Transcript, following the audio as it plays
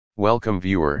Welcome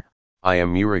viewer, I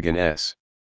am Murugan S.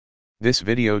 This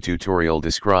video tutorial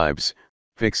describes,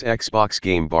 fix Xbox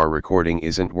game bar recording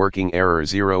isn't working error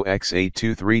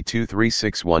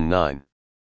 0x82323619.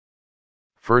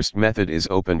 First method is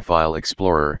open File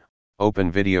Explorer,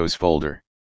 open Videos folder.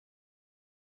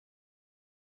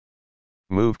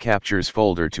 Move Captures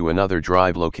folder to another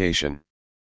drive location.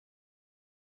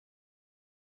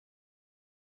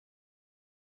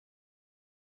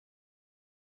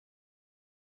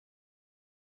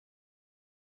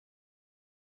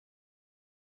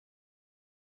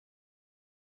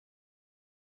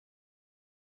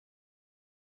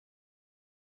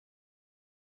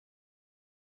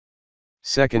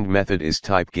 Second method is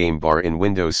type game bar in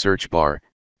Windows search bar,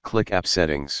 click App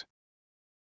Settings.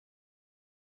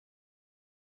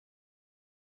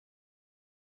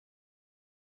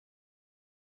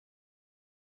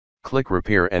 Click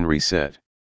Repair and Reset.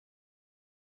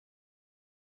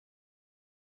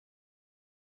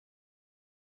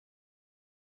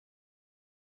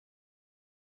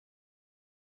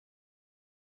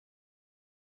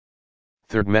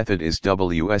 Third method is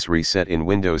Wsreset in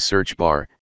Windows search bar,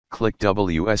 click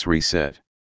Wsreset.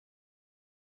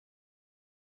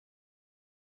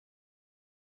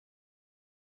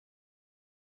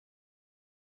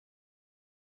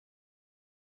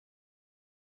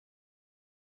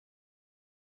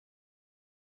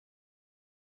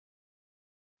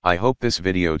 I hope this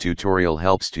video tutorial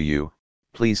helps to you.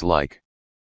 Please like,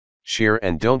 share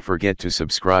and don't forget to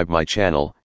subscribe my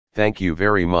channel. Thank you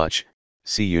very much.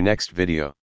 See you next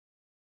video.